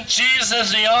given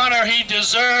Jesus the honor he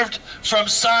deserved from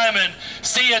Simon.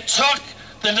 See, it took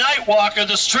the night walker,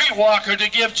 the street walker, to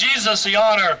give Jesus the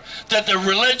honor that the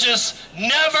religious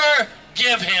never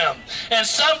give him. And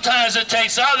sometimes it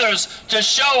takes others to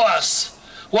show us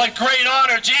what great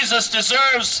honor Jesus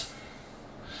deserves.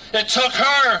 It took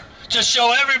her to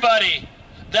show everybody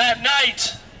that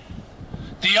night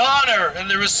the honor and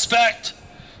the respect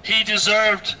he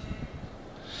deserved.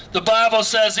 The Bible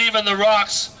says even the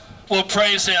rocks will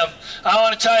praise him. I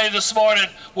want to tell you this morning,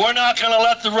 we're not going to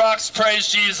let the rocks praise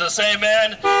Jesus.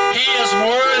 Amen. He is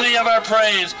worthy of our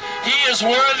praise. He is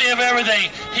worthy of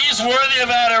everything. He's worthy of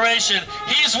adoration.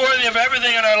 He's worthy of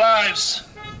everything in our lives.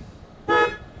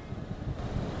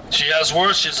 She has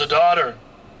worth. She's a daughter.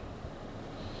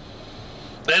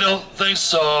 They don't think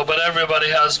so, but everybody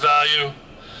has value.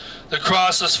 The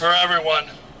cross is for everyone.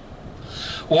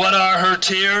 What are her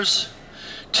tears?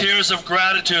 Tears of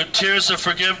gratitude, tears of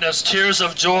forgiveness, tears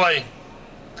of joy.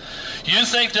 You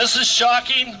think this is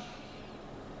shocking?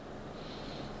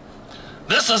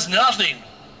 This is nothing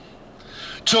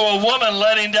to a woman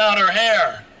letting down her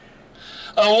hair.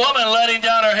 A woman letting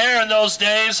down her hair in those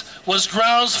days was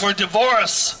grounds for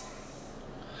divorce.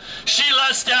 She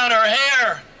lets down her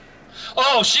hair.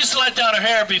 Oh, she's let down her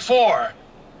hair before,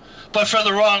 but for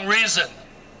the wrong reason.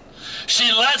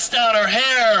 She lets down her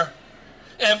hair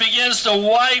and begins to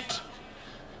wipe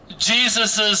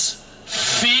Jesus's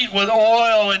feet with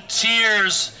oil and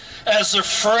tears as the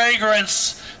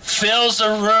fragrance fills the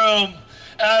room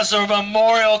as a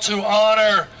memorial to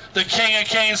honor the King of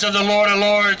Kings and the Lord of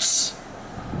Lords.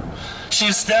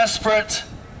 She's desperate.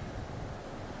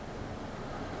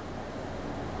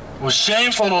 It was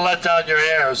shameful to let down your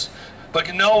hairs, but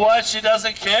you know what? She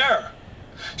doesn't care.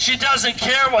 She doesn't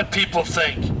care what people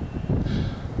think.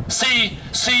 See,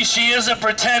 she isn't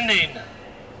pretending.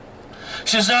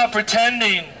 She's not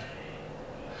pretending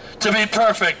to be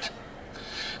perfect.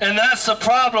 And that's the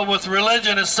problem with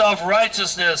religion and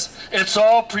self-righteousness. It's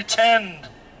all pretend.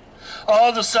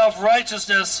 All the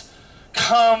self-righteousness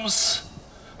comes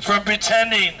from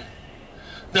pretending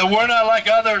that we're not like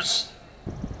others.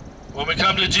 When we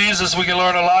come to Jesus, we can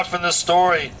learn a lot from this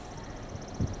story.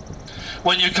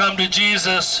 When you come to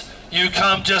Jesus, you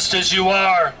come just as you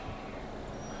are.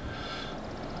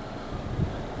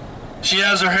 She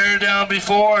has her hair down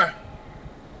before.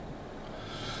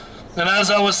 And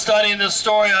as I was studying this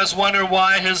story, I was wondering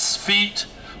why his feet,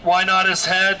 why not his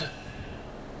head?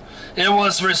 It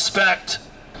was respect.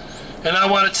 And I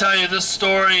want to tell you, this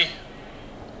story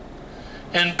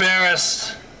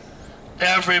embarrassed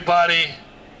everybody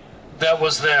that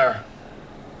was there.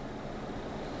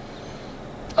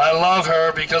 I love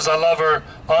her because I love her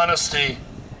honesty,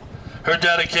 her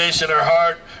dedication, her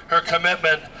heart, her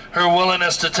commitment, her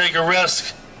willingness to take a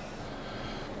risk.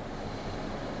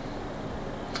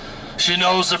 She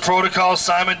knows the protocol.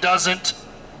 Simon doesn't.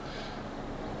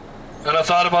 And I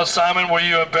thought about Simon, were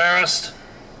you embarrassed?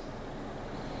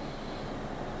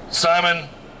 Simon,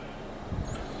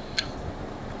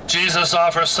 Jesus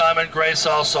offers Simon grace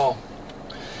also.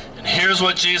 And here's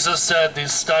what Jesus said,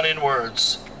 these stunning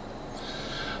words.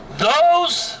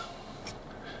 Those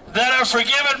that are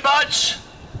forgiven much,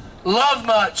 love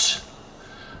much.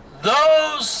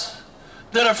 Those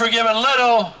that are forgiven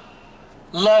little,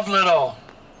 love little.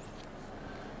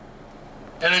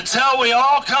 And until we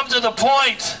all come to the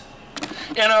point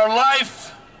in our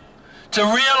life to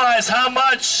realize how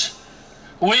much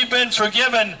we've been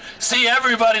forgiven, see,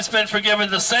 everybody's been forgiven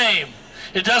the same.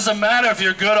 It doesn't matter if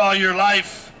you're good all your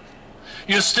life.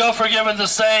 You're still forgiven the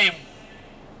same.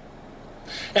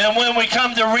 And when we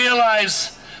come to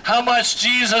realize how much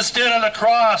Jesus did on the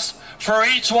cross for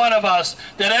each one of us,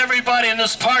 that everybody in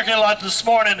this parking lot this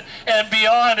morning and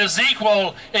beyond is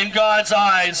equal in God's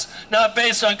eyes, not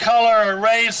based on color or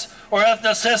race or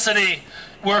ethnicity.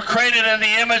 We're created in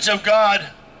the image of God.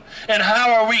 And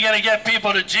how are we going to get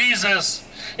people to Jesus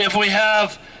if we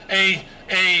have a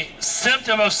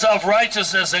symptom of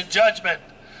self-righteousness and judgment?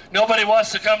 Nobody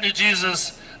wants to come to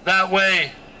Jesus that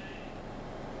way.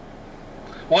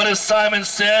 What is Simon's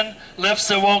sin? Lips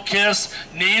that won't kiss,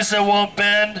 knees that won't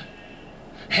bend,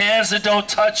 hands that don't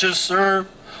touch or serve,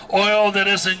 oil that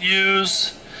isn't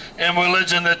used, and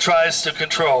religion that tries to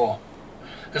control.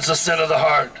 It's the sin of the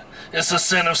heart. It's the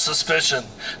sin of suspicion,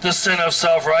 the sin of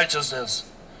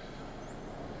self-righteousness.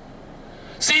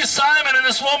 See, Simon and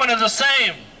this woman are the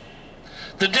same.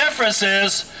 The difference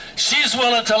is she's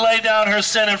willing to lay down her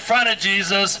sin in front of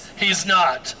Jesus. He's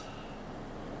not.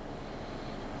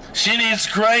 She needs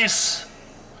grace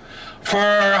for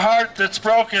her heart that's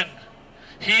broken.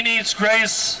 He needs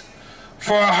grace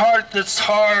for a heart that's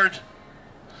hard.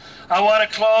 I want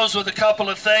to close with a couple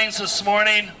of things this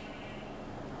morning.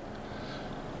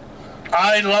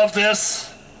 I love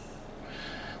this.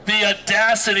 The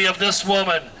audacity of this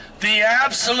woman. The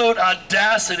absolute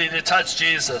audacity to touch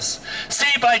Jesus.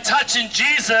 See, by touching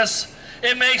Jesus,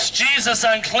 it makes Jesus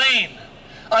unclean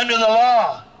under the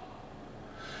law.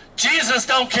 Jesus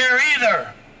don't care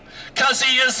either, because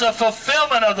he is the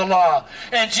fulfillment of the law.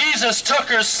 And Jesus took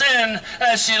her sin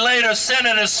as she laid her sin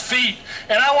at his feet.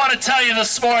 And I want to tell you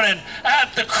this morning,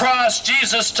 at the cross,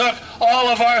 Jesus took all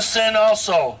of our sin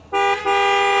also.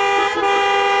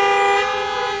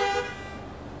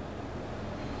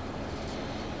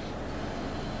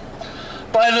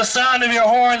 By the sound of your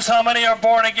horns, how many are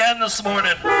born again this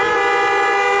morning?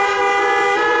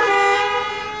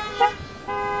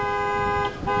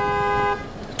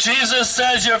 Jesus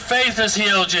says your faith has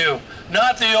healed you.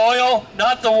 Not the oil,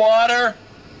 not the water,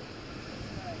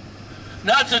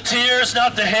 not the tears,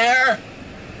 not the hair.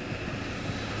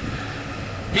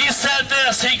 He said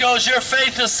this, he goes, your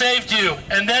faith has saved you.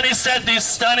 And then he said these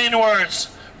stunning words,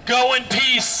 go in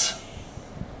peace.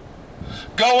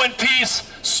 Go in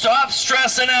peace. Stop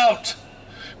stressing out.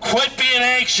 Quit being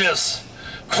anxious.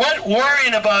 Quit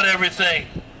worrying about everything.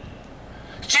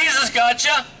 Jesus got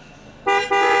you.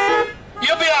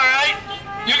 You'll be all right.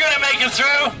 You're going to make it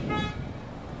through.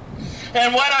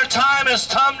 And when our time has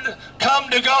come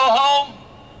to go home,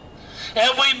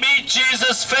 and we meet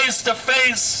Jesus face to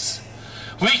face,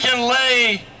 we can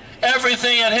lay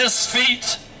everything at his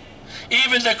feet,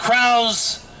 even the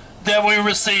crowns that we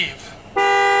receive.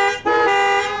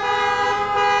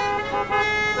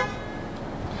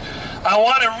 I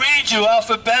want to read you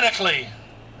alphabetically.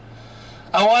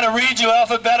 I want to read you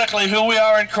alphabetically who we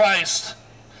are in Christ.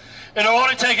 It'll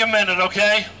only take a minute,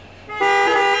 okay?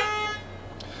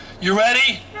 You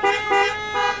ready?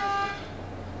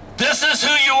 This is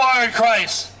who you are in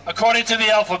Christ, according to the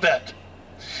alphabet.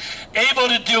 Able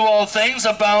to do all things,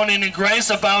 abounding in grace,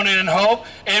 abounding in hope,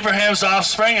 Abraham's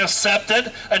offspring,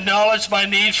 accepted, acknowledged my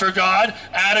need for God,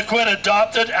 adequate,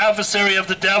 adopted, adversary of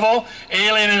the devil,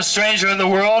 alien and stranger in the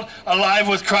world, alive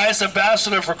with Christ,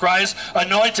 ambassador for Christ,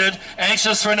 anointed,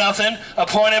 anxious for nothing,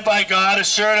 appointed by God,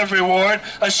 assured of reward,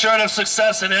 assured of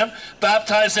success in him,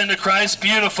 baptized into Christ,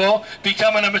 beautiful,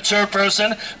 becoming a mature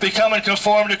person, becoming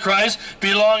conformed to Christ,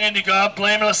 belonging to God,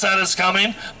 blameless at his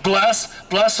coming, blessed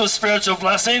with spiritual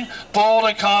blessing, bold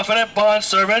and confident,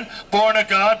 bondservant, born of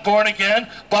God, born again,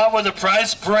 bought with a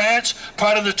price, branch,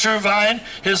 part of the true vine,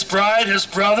 his bride, his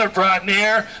brother, brought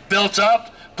near, built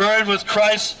up, buried with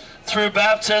Christ through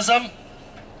baptism,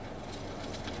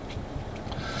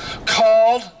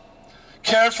 called,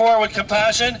 cared for with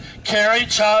compassion, carried,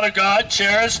 child of God,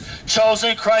 cherished,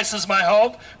 chosen. Christ is my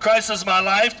hope. Christ is my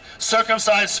life.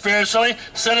 Circumcised spiritually,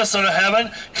 citizen of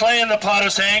heaven, clay in the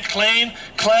potter's hand, clean,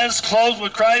 cleansed, clothed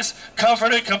with Christ,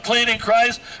 comforted, complete in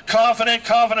Christ,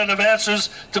 confident of answers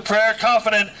to prayer,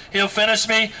 confident he'll finish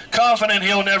me, confident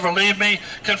he'll never leave me,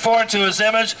 conformed to his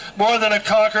image, more than a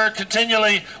conqueror,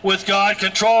 continually with God,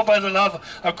 controlled by the love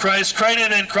of Christ,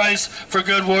 created in Christ for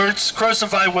good works,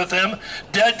 crucified with him,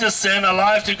 dead to sin,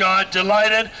 alive to God,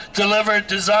 delighted, delivered,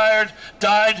 desired,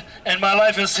 died, and my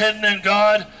life is hidden in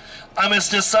God. I'm his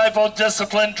disciple,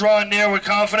 disciplined, drawn near with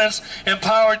confidence,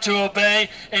 empowered to obey,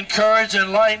 encouraged,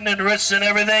 enlightened, enriched in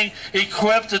everything,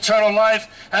 equipped, eternal life,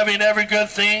 having every good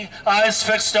thing, eyes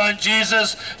fixed on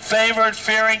Jesus, favored,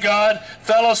 fearing God,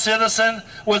 fellow citizen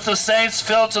with the saints,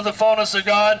 filled to the fullness of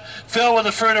God, filled with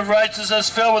the fruit of righteousness,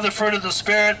 filled with the fruit of the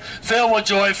Spirit, filled with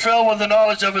joy, filled with the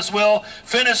knowledge of his will,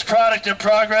 finished product in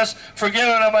progress,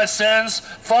 forgiven of my sins,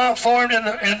 formed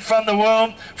from the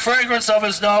womb, fragrance of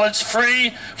his knowledge,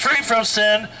 free from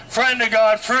sin, friend of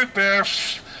God, fruit bearer,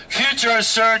 future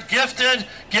assured, gifted,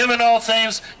 given all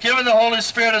things, given the Holy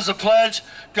Spirit as a pledge.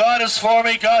 God is for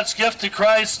me, God's gift to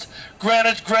Christ,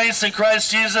 granted grace in Christ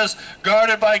Jesus,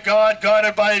 guarded by God,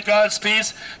 guarded by God's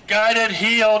peace, guided,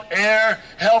 healed, heir,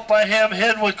 helped by him,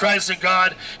 hidden with Christ in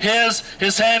God,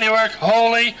 his handiwork,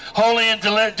 holy, holy and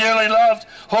dearly loved,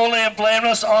 holy and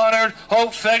blameless, honored,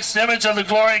 hope fixed, image of the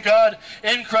glory of God,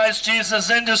 in Christ Jesus,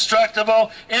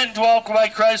 indestructible, indwelt by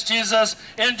Christ Jesus,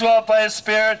 indwelt by his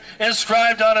Spirit,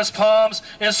 inscribed on his palms,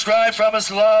 inscribed from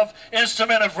his love,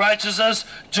 instrument of righteousness,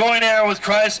 joint heir with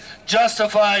Christ,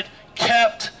 justified,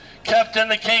 kept in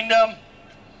the kingdom,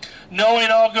 knowing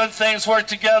all good things work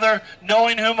together,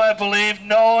 knowing whom I believe,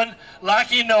 knowing,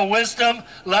 lacking no wisdom,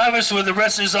 lavish with the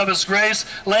riches of his grace,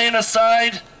 laying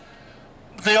aside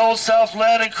the old self,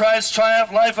 led in Christ's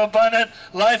triumph, life abundant,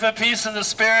 life and peace in the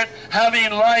Spirit,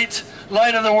 having light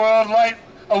of the world, light,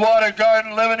 a water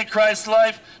garden, living in Christ's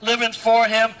life, living for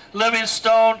him, living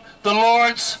stone, the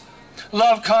Lord's,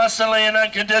 loved constantly and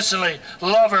unconditionally,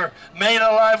 lover, made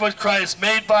alive with Christ,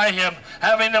 made by him,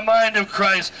 having the mind of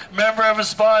Christ, member of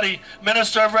his body,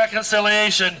 minister of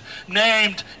reconciliation,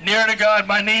 named, near to God,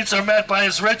 my needs are met by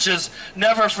his riches,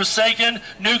 never forsaken,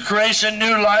 new creation,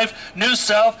 new life, new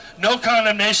self, no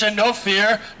condemnation, no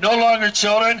fear, no longer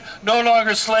children, no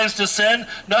longer slaves to sin,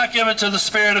 not given to the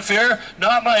spirit of fear,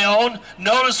 not my own,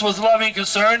 notice with loving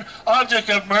concern, object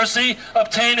of mercy,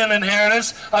 obtain an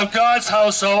inheritance of God's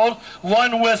household,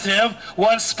 one with him,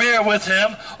 one spirit with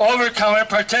him, overcomer,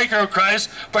 partaker of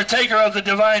Christ, partaker of the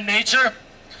divine nature,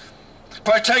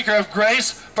 partaker of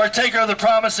grace, partaker of the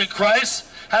promise in Christ,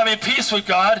 having peace with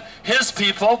God, his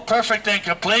people, perfect and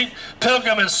complete,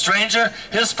 pilgrim and stranger,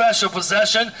 his special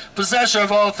possession, possessor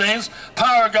of all things,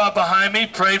 power of God behind me,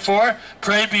 prayed for,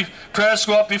 prayers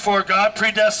go up before God,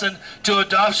 predestined to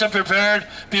adoption, prepared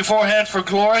beforehand for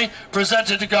glory,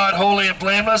 presented to God holy and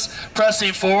blameless,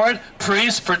 pressing forward,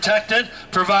 priest, protected,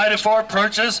 provided for,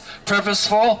 purchased,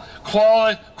 purposeful,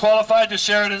 qualified to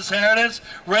share in his inheritance,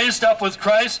 raised up with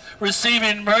Christ,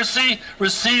 receiving mercy,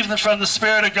 received from the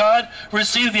Spirit of God,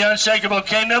 received the unshakable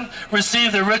kingdom,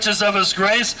 received the riches of his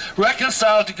grace,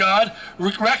 reconciled to God,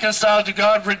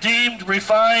 redeemed,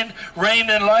 refined,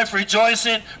 reigned in life,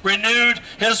 rejoicing, renewed,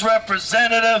 his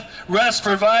representative, rest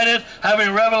provided,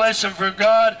 having revelation from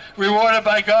God, rewarded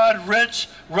by God, rich,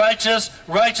 righteous,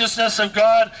 righteousness of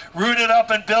God, rooted up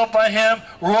and built by him,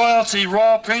 royalty,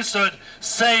 royal priesthood,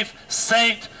 safe,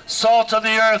 saint, salt of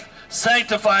the earth,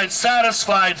 sanctified,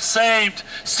 satisfied, saved,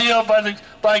 sealed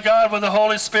by God with the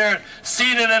Holy Spirit,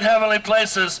 seated in heavenly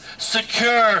places,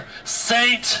 secure,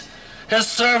 saint, his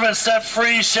servant set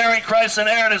free, sharing Christ's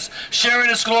inheritance, sharing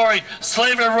his glory,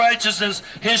 slave of righteousness,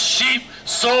 his sheep,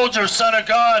 soldier, son of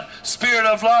God, spirit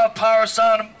of love, power,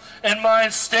 sound, and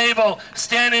mind, stable,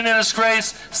 standing in his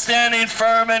grace, standing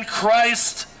firm in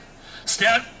Christ,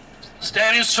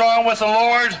 standing strong with the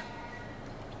Lord,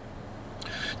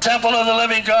 temple of the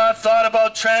living God, thought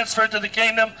about, transferred to the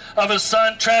kingdom of his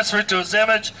Son, transferred to his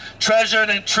image, treasured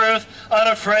in truth,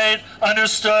 unafraid,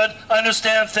 understood,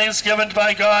 understand things given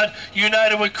by God,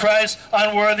 united with Christ,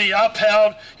 unworthy,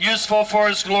 upheld, useful for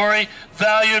his glory,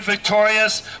 valued,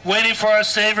 victorious, waiting for our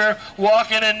Savior,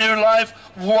 walking in new life,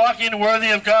 walking worthy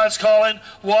of God's calling,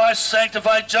 washed,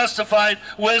 sanctified, justified,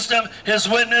 wisdom, his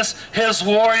witness, his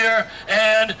warrior,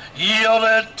 and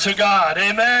yielded to God.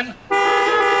 Amen?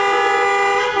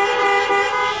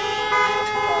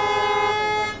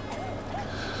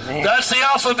 That's the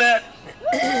alphabet.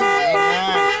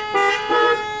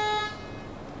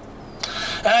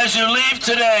 As you leave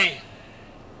today,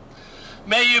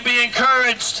 may you be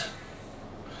encouraged.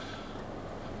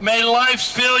 May life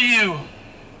fill you.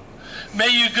 May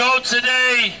you go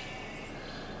today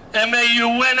and may you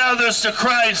win others to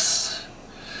Christ.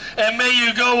 And may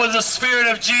you go with the Spirit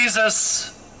of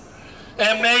Jesus.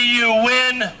 And may you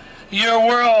win your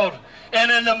world. And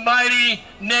in the mighty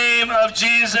name of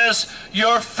Jesus,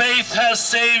 your faith has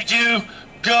saved you.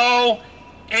 Go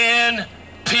in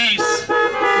peace.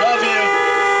 Love you.